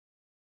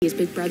his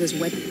big brother's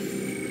wedding.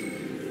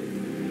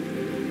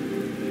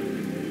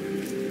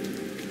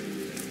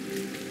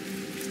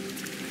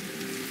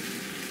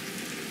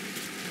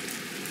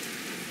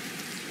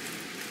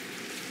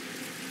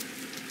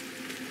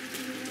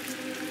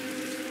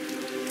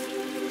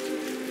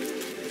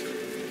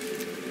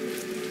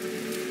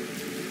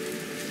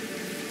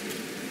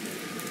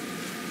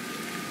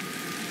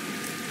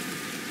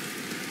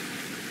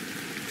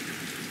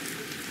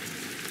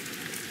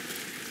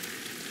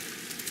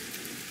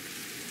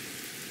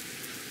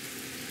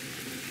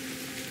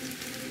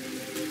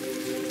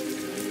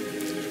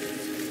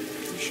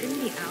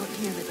 Shouldn't be out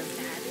here with a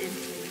bad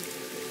influence.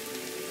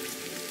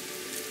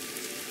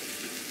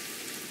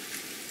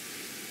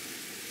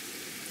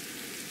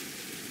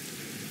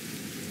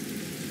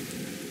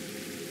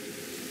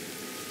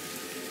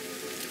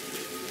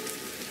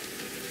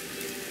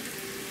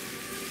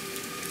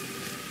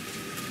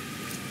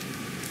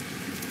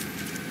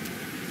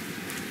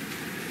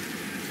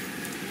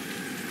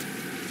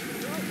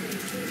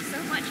 So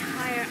much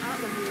higher up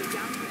when we were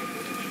younger.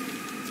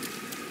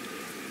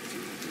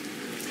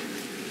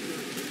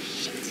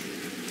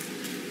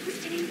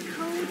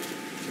 Code.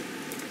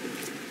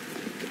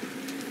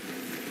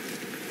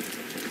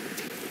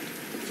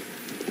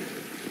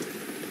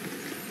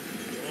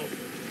 Whoa,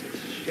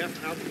 this chef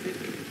outfit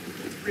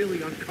is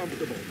really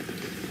uncomfortable.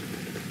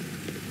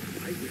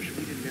 I wish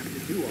we didn't have to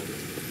do all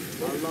this.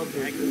 I love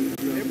hanging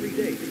every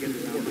day to get to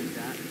work like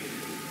that.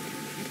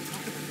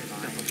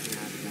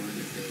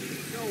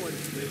 No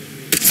one's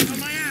listening. On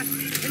my ass!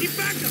 And you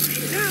back up!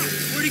 Now!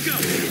 Where'd he go?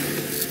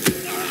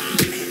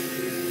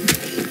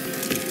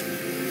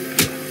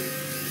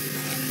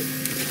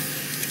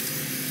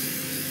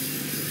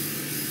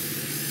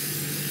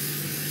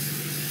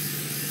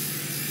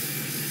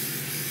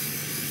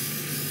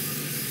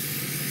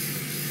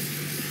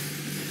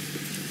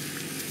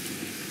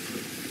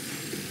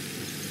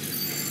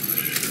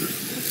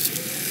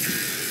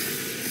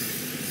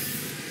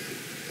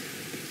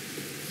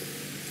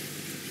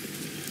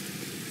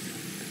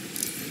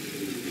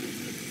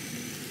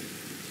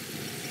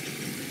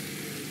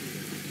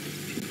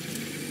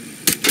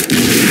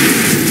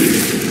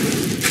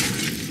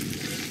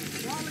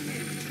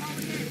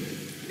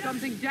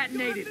 Something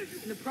detonated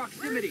in the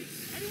proximity.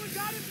 Anyone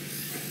got it?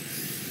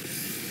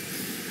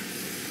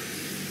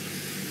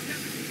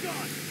 He's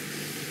gone.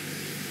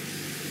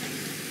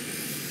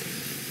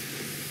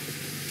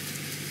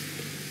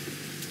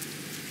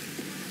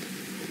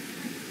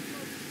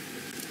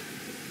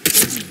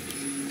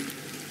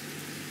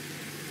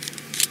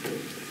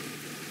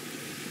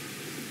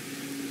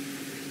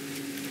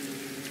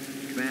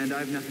 Command, I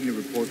have nothing to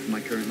report from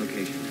my current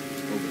location.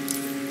 Over.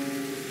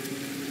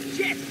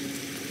 Shit!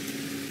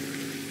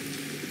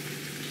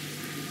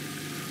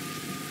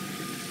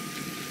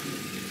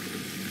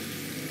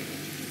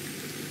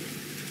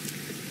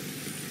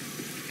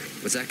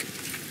 What's that?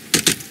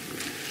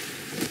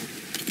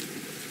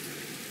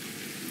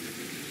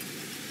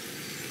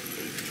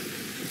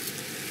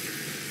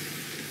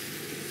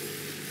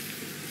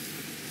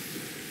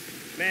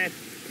 Man,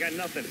 got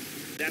nothing.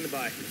 Stand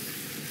by.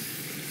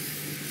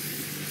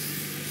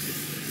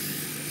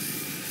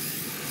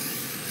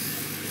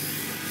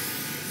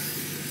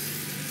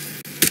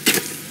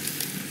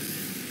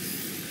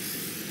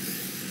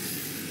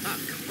 Ah,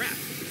 crap.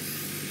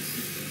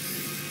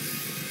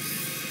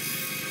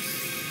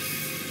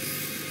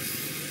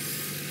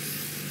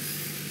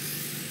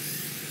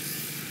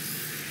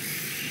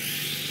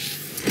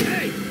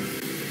 Hey!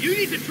 You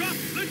need to drop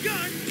the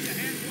gun! Keep your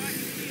hands where I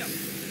can see 'em.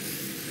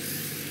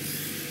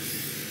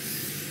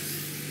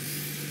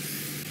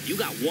 You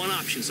got one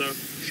option, sir.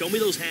 Show me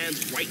those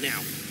hands right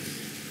now.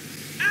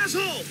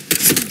 Asshole!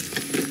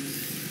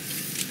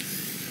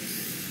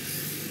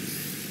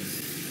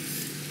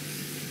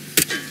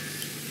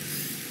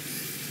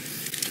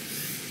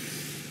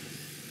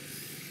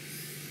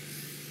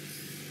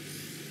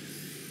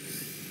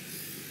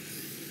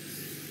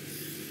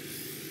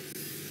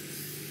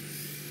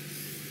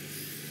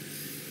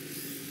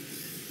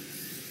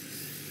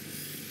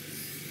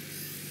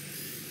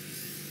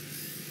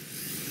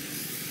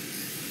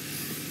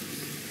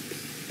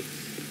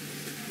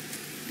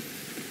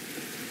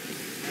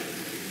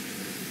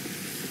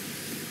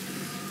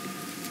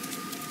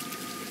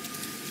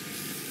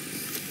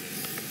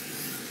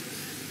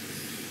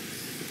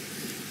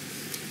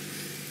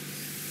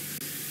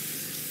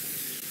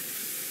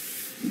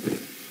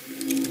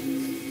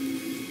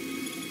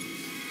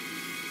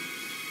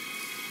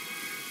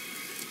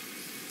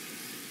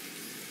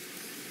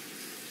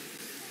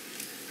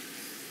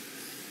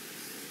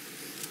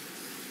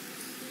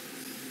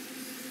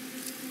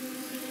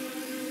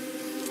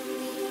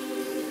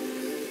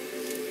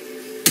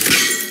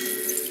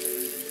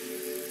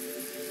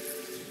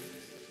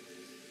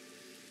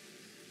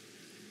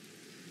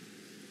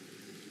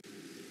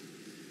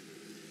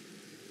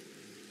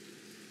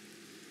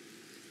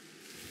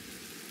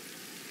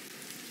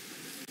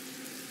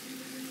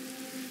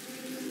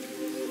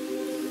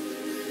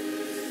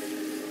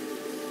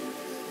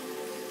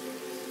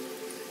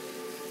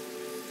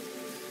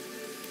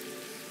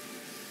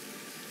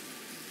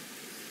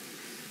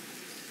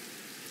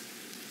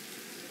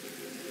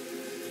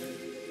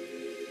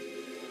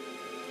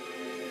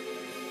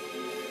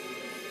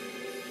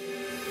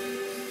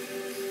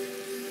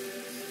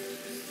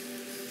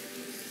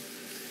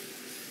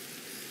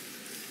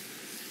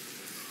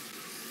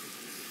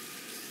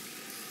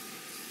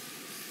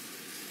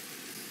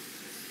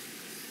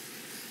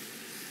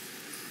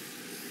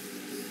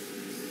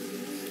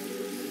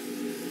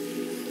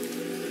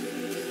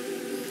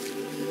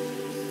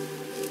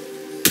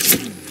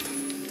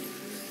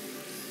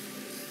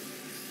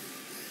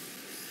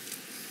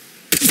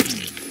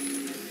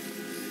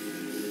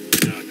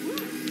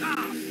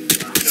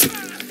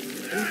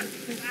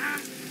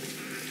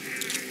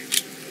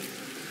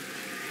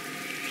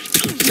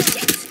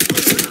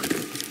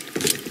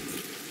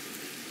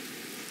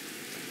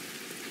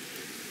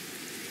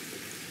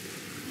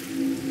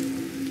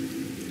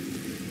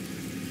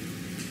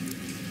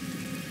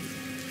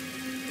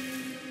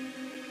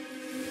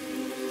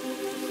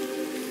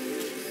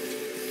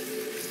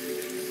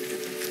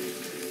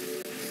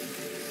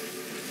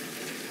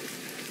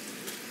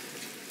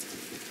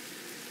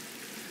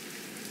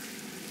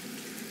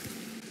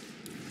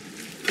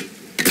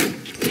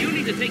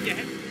 To take your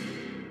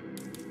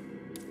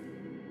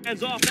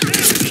hands off.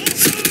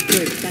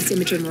 Good, that's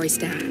Imogen Royce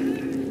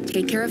down.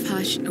 Take care of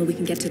Hush, and we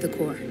can get to the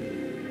core.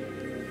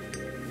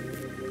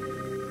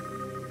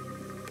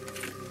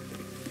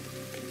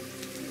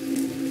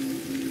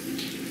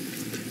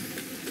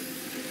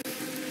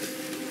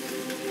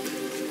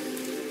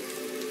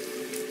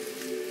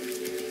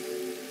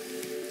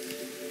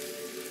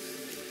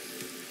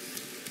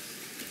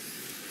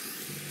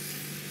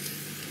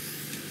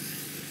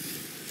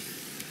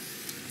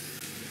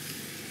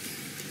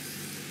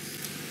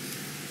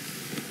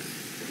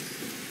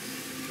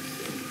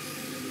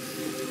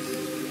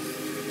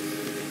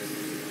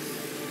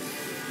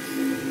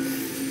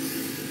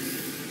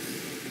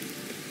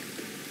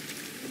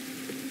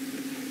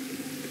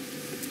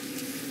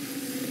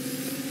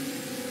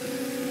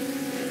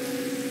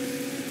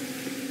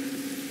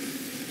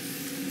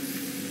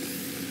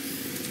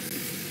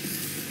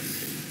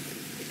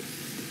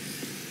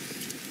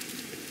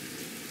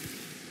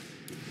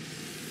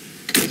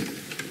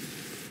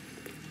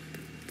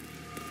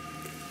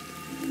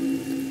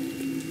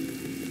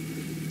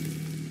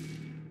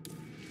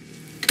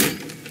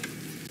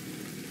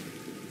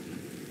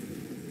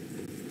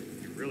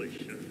 Really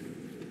should.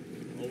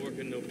 All work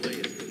and no play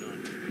is for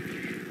none.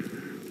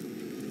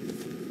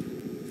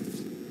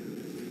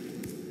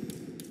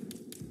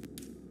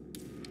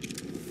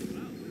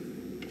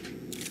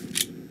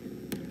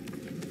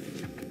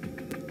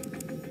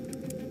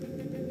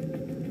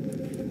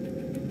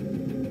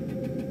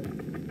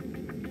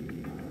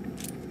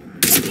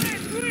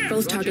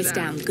 Both targets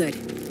down. Good.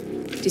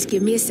 Just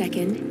give me a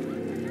second,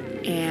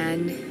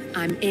 and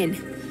I'm in.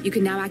 You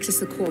can now access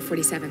the core,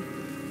 47.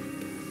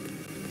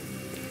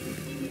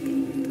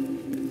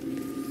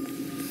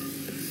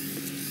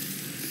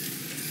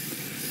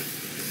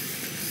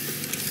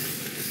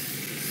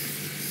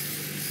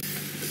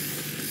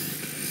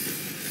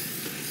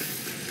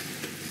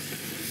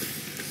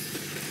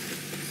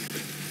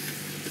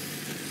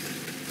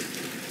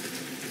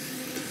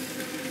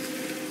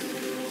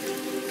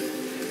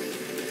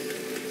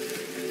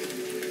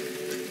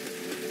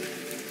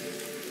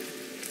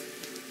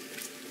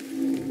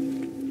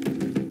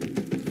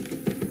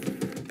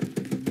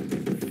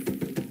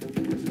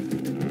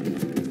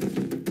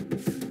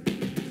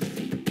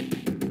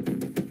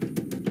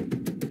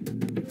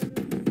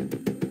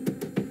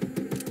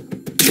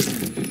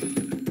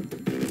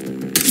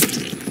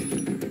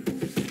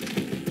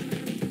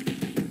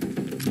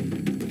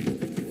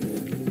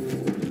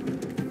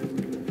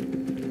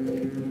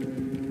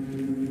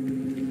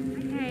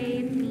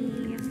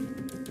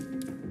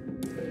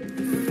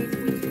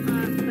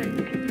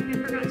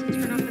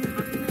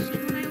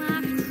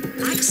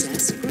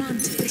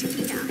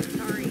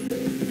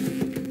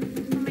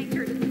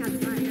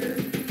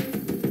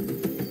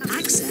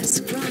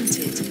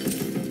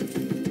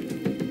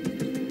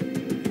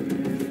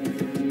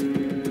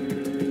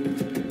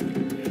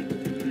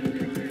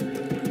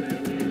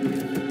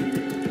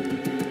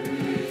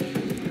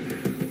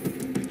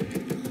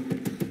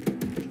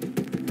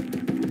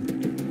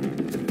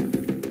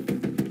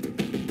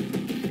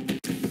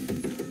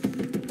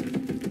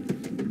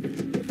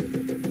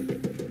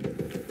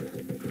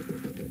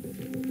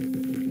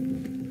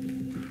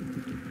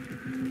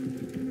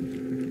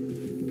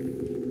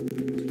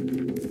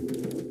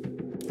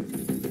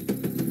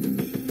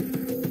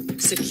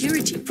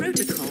 Security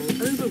protocol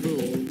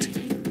overruled.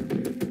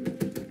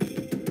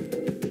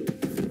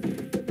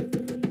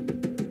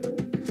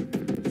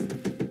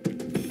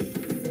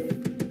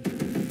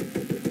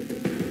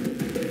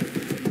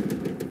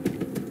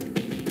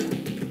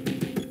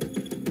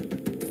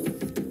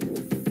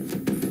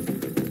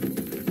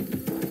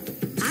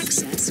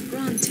 Access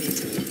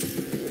granted.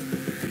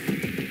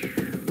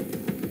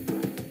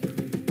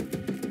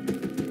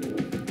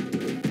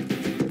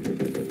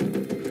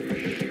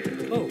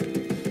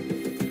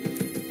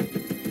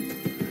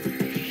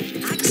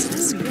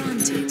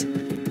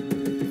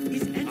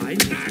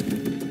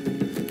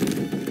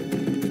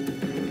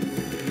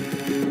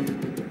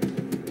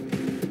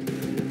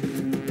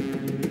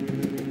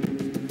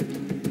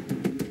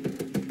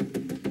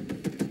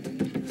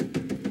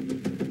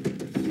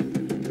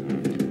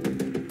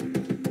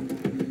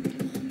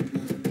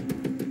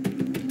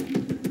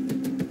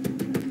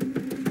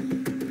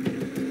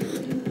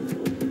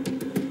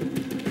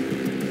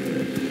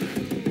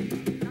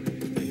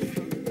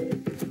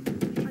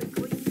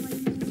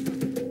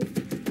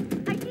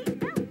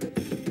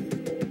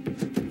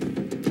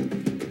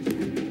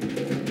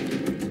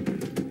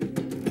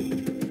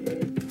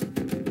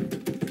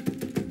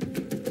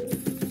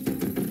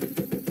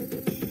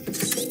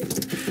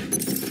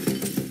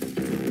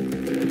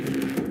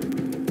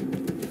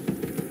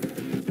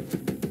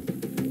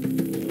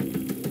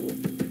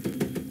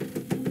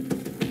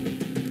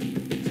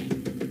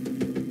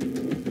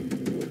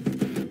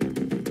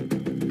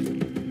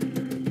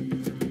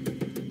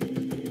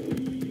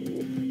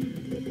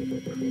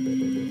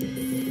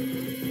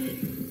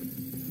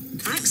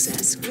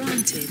 Access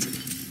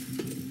granted.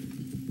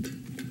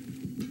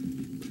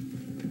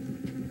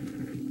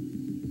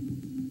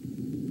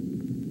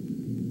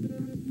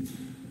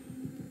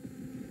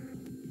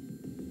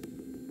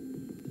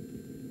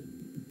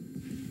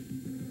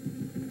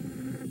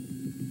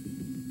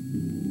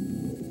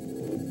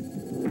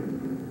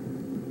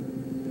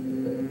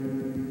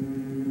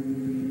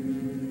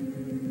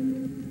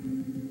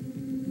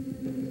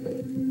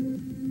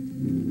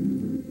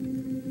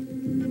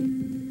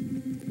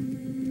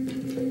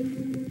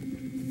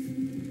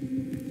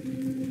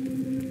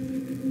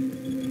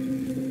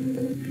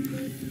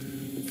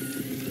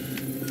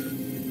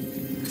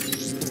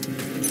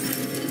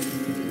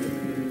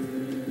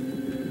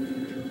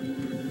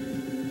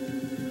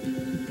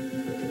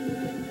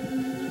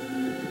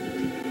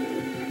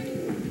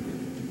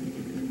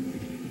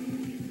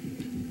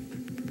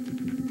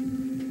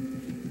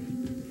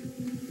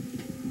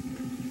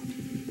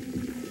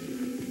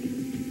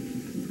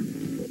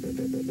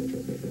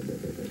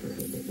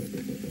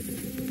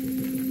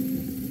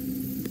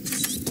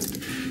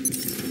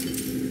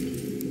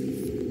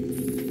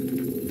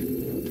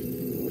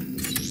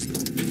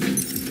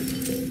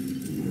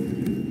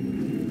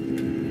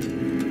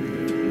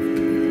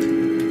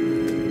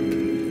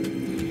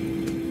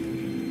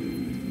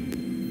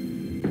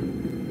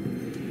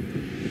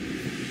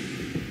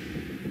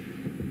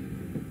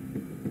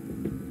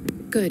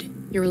 Good,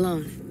 you're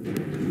alone.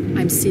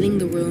 I'm sealing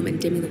the room and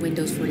dimming the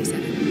windows,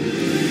 47.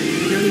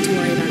 No need to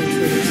worry about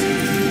intruders.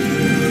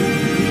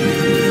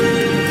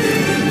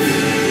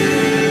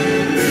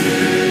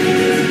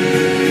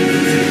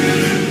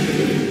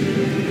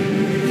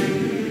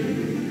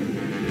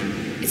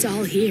 It's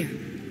all here.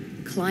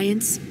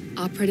 Clients,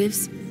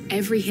 operatives,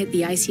 every hit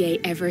the ICA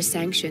ever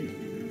sanctioned.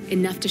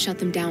 Enough to shut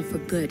them down for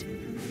good.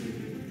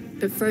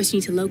 But first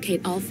you need to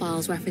locate all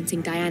files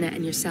referencing Diana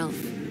and yourself.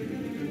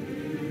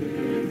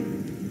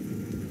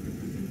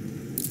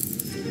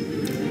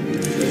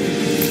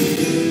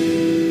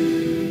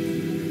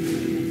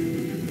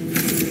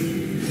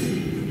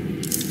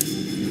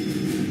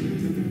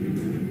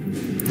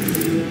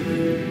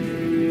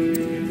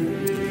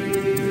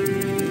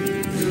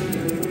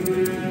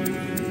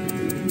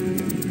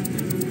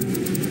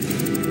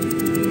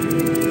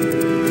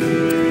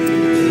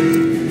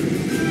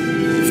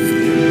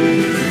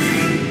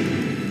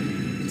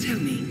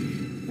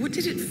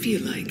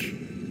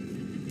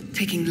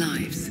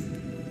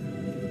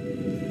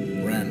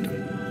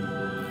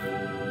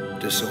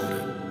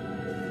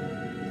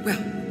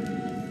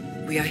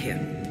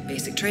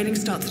 Training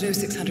starts at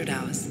 0600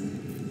 hours.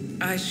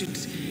 I should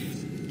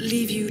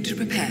leave you to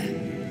prepare.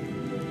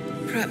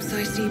 Perhaps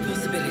I see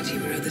possibility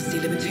where others see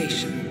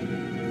limitation.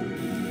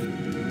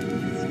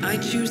 I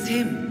choose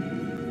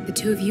him. The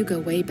two of you go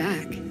way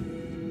back.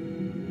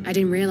 I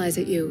didn't realize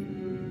that you...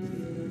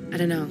 I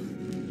don't know.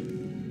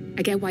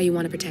 I get why you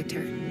want to protect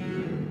her.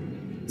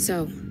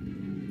 So,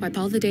 wipe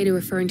all the data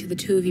referring to the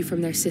two of you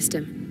from their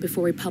system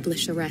before we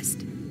publish the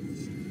rest.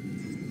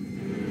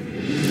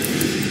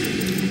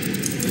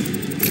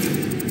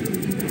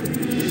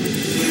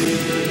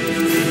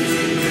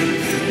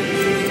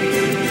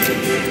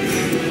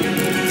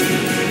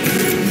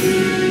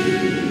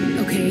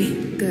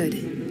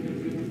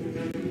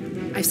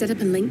 Set up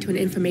a link to an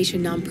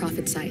information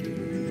nonprofit site.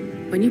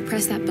 When you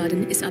press that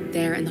button, it's up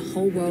there and the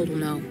whole world will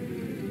know.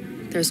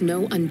 There's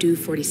no undo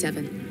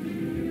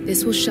 47.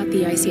 This will shut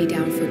the ICA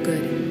down for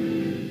good.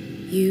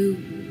 You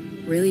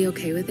really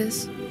okay with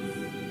this?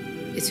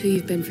 It's who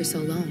you've been for so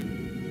long.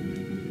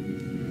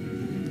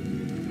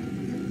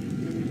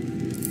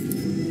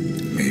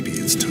 Maybe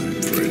it's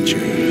time for a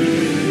change.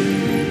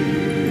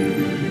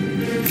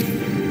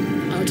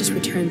 I'll just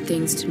return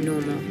things to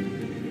normal.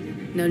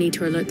 No need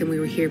to alert them we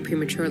were here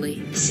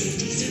prematurely.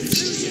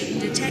 Safety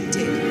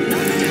detected.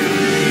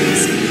 Lockdown.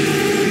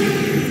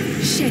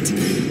 Shit!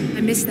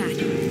 I missed that.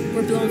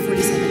 We're blown,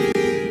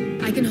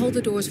 47. I can hold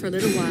the doors for a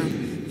little while.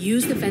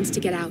 Use the vents to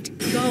get out.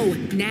 Go,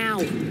 now!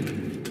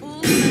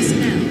 All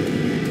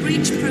personnel.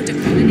 Breach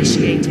protocol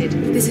initiated.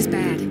 This is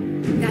bad.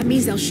 That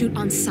means they'll shoot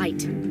on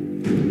sight.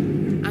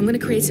 I'm gonna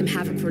create some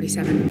havoc,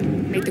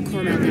 47. Make the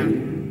core melt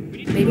down.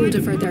 Maybe we'll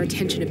divert their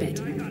attention a bit.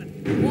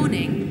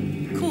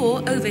 Warning.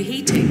 Core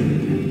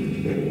overheating.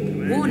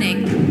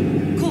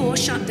 Warning. Core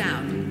shut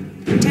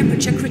down.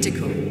 Temperature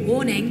critical.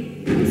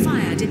 Warning.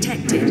 Fire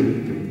detected.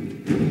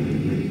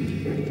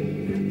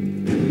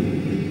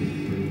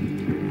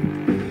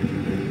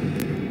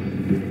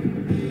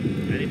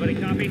 Anybody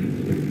copy?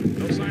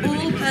 No sign of All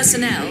any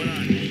personnel.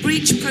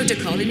 Breach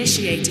protocol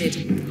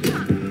initiated.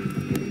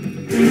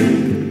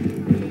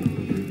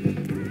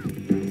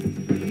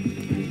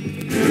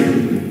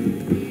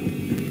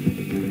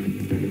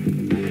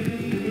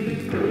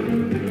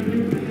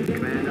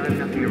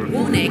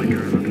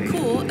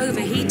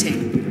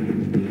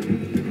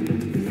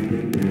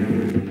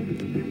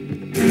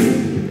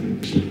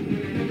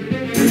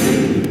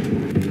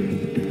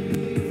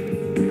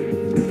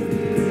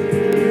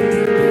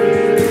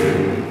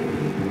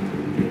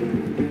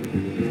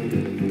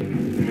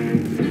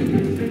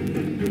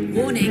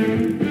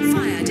 Warning,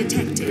 fire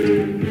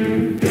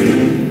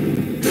detected.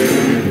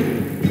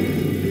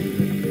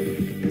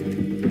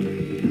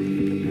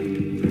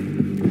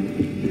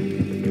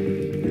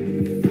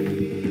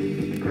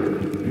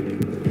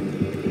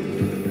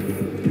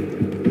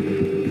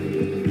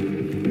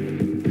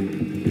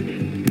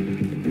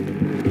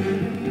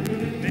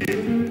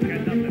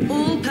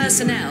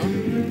 personnel.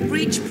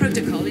 Breach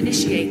protocol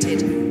initiated.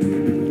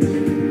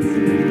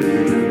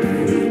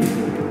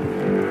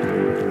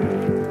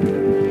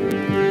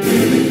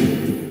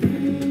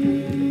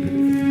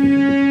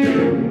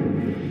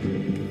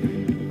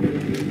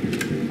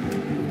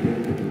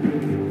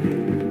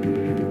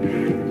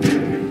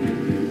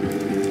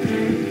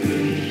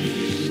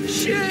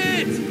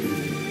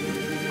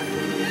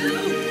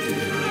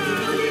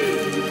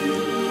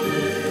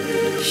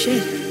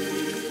 Shit.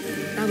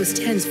 That was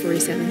tense,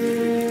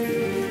 47.